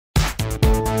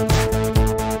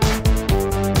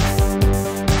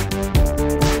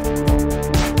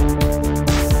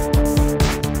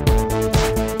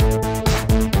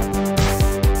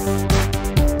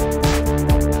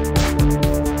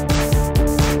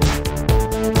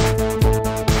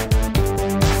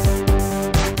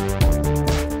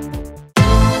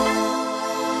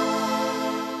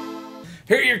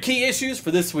key issues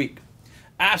for this week.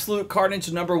 Absolute Carnage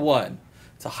 #1.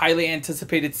 It's a highly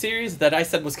anticipated series that I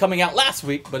said was coming out last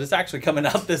week, but it's actually coming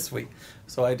out this week,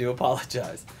 so I do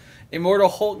apologize. Immortal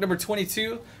Hulk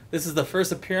 #22. This is the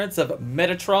first appearance of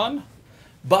Metatron.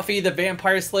 Buffy the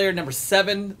Vampire Slayer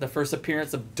 #7. The first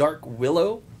appearance of Dark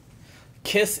Willow.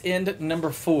 Kiss End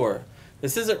 #4.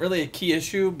 This isn't really a key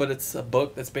issue, but it's a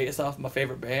book that's based off my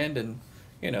favorite band, and,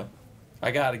 you know, I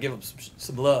gotta give them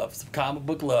some love, some comic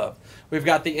book love. We've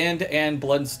got The End and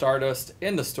Blood and Stardust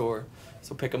in the store,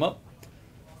 so pick them up.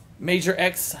 Major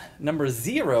X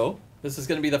 #0. This is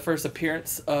going to be the first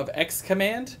appearance of X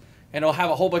Command, and it'll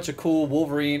have a whole bunch of cool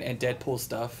Wolverine and Deadpool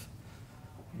stuff.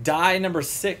 Die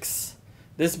 #6.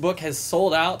 This book has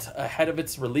sold out ahead of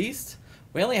its release.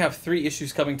 We only have 3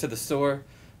 issues coming to the store,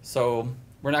 so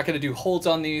we're not going to do holds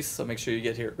on these, so make sure you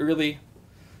get here early.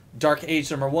 Dark Age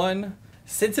 #1.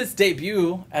 Since its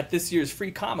debut at this year's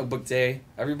Free Comic Book Day,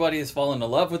 everybody has fallen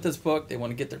in love with this book. They want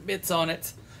to get their mitts on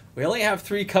it. We only have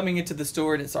 3 coming into the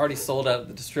store, and it's already sold out at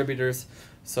the distributors,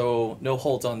 so no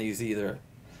holds on these either.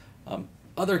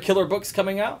 Other killer books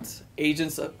coming out: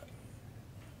 Agents of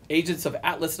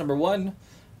Atlas #1,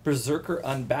 Berserker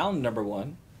Unbound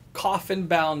 #1, Coffin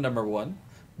Bound #1,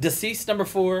 Deceased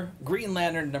 #4, Green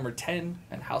Lantern #10,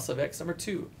 and House of X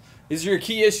 #2. These are your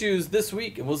key issues this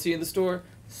week, and we'll see you in the store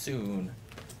soon.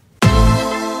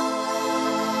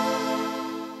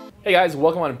 Hey guys,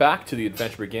 welcome on back to The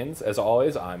Adventure Begins. As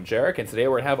always, I'm Jarek, and today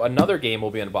we're going to have another game we'll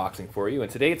be unboxing for you,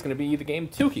 and today it's going to be the game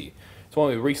Tuki. It's one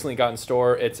we recently got in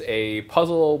store. It's a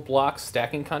puzzle block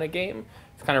stacking kind of game.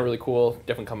 It's kind of really cool.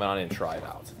 Definitely come on in and try it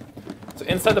out. So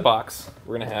inside the box,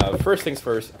 we're going to have, first things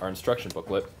first, our instruction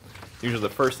booklet. Usually the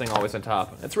first thing always on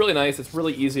top. It's really nice. It's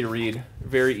really easy to read.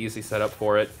 Very easy setup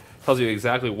for it. Tells you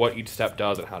exactly what each step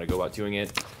does and how to go about doing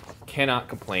it. Cannot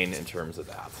complain in terms of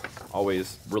that.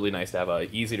 Always really nice to have a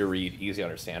easy to read, easy to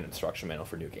understand instruction manual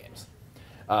for new games.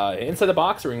 Inside the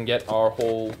box, we're going to get our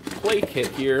whole play kit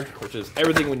here, which is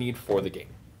everything we need for the game.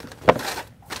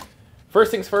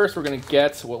 First things first, we're going to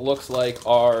get what looks like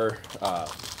our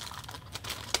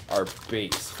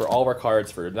base for all of our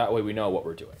cards. For that way we know what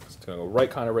we're doing. So it's going to go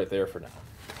right there for now.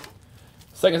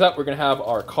 Second up, we're going to have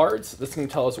our cards. This is going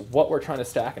to tell us what we're trying to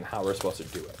stack and how we're supposed to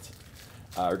do it.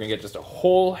 We're going to get just a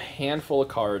whole handful of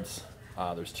cards.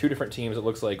 There's 2 different teams. It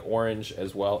looks like orange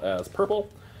as well as purple.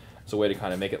 It's a way to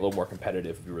kind of make it a little more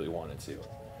competitive if you really wanted to.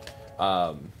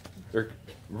 They're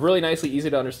really nicely easy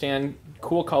to understand.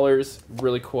 Cool colors.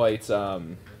 Really quite,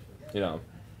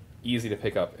 easy to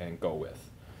pick up and go with.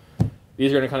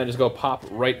 These are going to kind of just go pop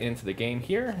right into the game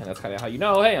here, and that's kind of how you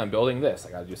know, hey, I'm building this. I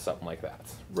got to do something like that.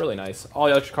 Really nice. All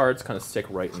the extra cards kind of stick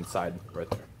right inside, right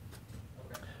there.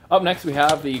 Up next, we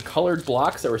have the colored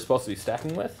blocks that we're supposed to be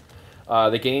stacking with.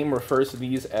 The game refers to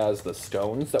these as the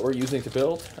stones that we're using to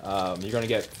build. You're going to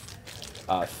get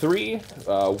 3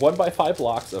 1x5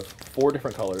 blocks of 4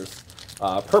 different colors.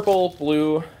 Purple,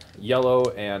 blue, yellow,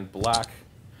 and black.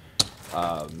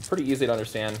 Pretty easy to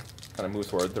understand. Kind of moves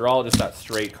forward. They're all just that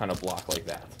straight kind of block like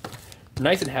that.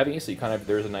 Nice and heavy, so you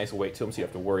there's a nice weight to them, so you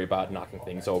have to worry about knocking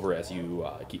things over as you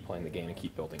keep playing the game and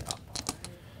keep building up.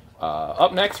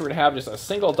 Up next, we're going to have just a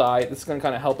single die. This is going to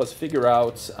kind of help us figure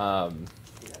out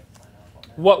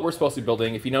what we're supposed to be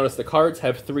building. If you notice, the cards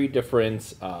have 3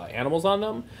 different animals on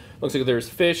them. Looks like there's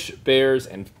fish, bears,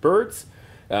 and birds.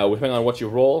 Depending on what you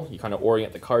roll, you kind of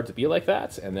orient the card to be like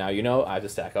that, and now you know I have to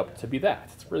stack up to be that.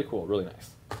 It's really cool, really nice.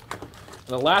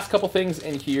 And the last couple things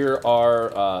in here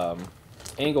are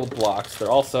angled blocks.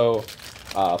 They're also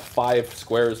 5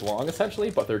 squares long, essentially,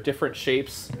 but they're different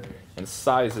shapes and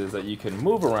sizes that you can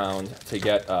move around to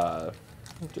get to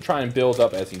try and build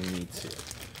up as you need to.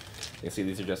 You can see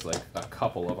these are just like a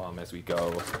couple of them as we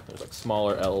go. There's like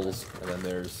smaller L's, and then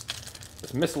there's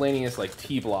miscellaneous like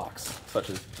T blocks, such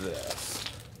as this.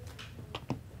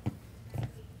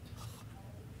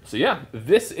 So yeah,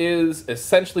 this is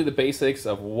essentially the basics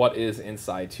of what is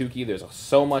inside Tuki. There's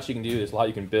so much you can do. There's a lot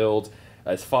you can build.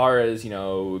 As far as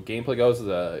gameplay goes,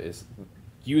 is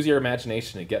use your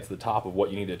imagination to get to the top of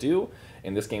what you need to do,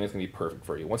 and this game is going to be perfect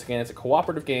for you. Once again, it's a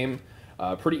cooperative game,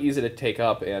 pretty easy to take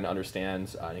up and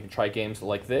understand. You can try games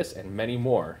like this and many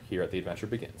more here at The Adventure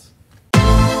Begins.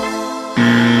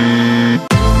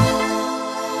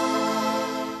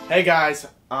 Hey guys,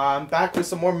 I'm back with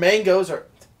some more manga,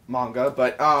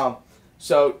 but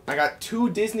so I got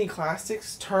 2 Disney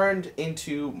classics turned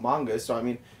into manga. So I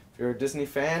mean, if you're a Disney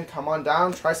fan, come on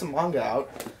down, try some manga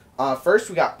out. First,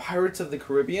 we got Pirates of the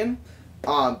Caribbean.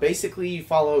 Basically, you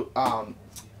follow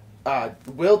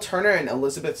Will Turner and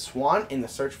Elizabeth Swann in the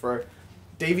search for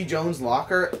Davy Jones'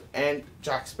 locker and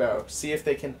Jack Sparrow. See if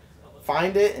they can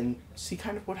find it and see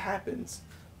kind of what happens.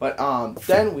 But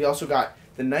then we also got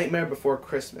The Nightmare Before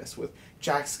Christmas with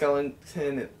Jack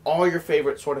Skellington and all your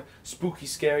favorite sort of spooky,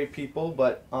 scary people.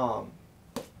 But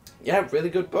yeah, really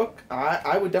good book.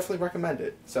 I would definitely recommend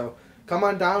it. So come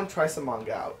on down, try some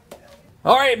manga out.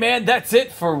 All right, man, that's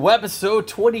it for webisode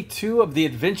 22 of The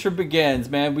Adventure Begins,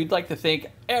 man. We'd like to thank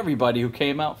everybody who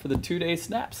came out for the 2-day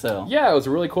snap sale. Yeah, it was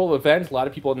a really cool event. A lot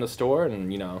of people in the store,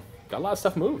 and, you know, got a lot of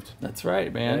stuff moved. That's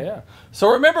right, man. Yeah.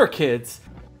 So remember, kids,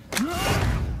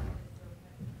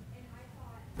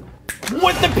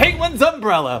 with the penguin's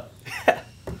umbrella.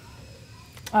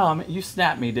 Oh, man, you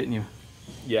snapped me, didn't you?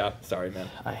 Yeah, sorry, man.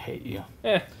 I hate you.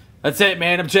 Eh. That's it,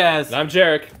 man. I'm Jazz. And I'm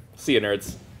Jarek. See you,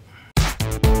 nerds.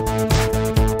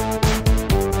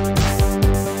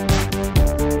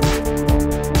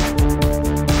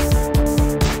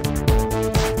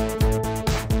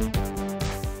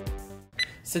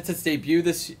 Since its debut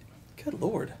this... Good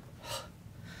Lord.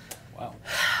 Wow.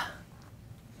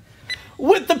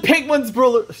 With the penguin's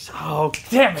umbrella... Oh,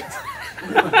 damn it.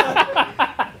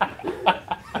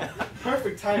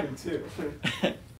 Perfect timing, too.